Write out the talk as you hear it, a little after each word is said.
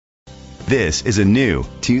This is a new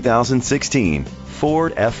 2016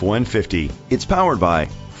 Ford F-150. It's powered by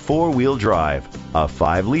four-wheel drive, a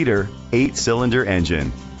 5-liter, 8-cylinder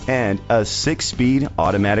engine, and a 6-speed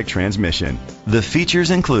automatic transmission. The features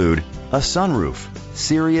include a sunroof,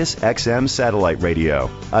 Sirius XM satellite radio,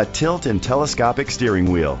 a tilt and telescopic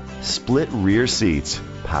steering wheel, split rear seats,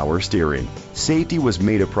 power steering. Safety was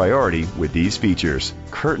made a priority with these features: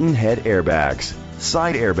 curtain head airbags,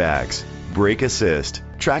 side airbags, brake assist,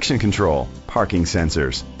 traction control, parking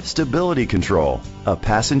sensors, stability control, a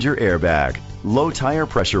passenger airbag, low tire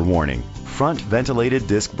pressure warning, front ventilated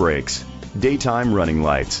disc brakes, daytime running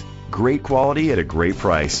lights. Great quality at a great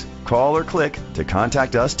price. Call or click to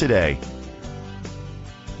contact us today.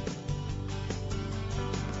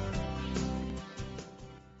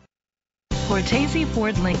 Cortese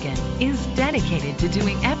Ford Lincoln is dedicated to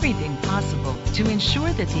doing everything possible to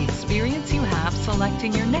ensure that the experience you have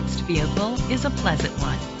selecting your next vehicle is a pleasant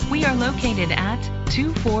one. We are located at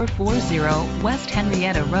 2440 West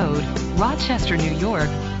Henrietta Road, Rochester, New York,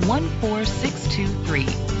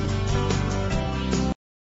 14623.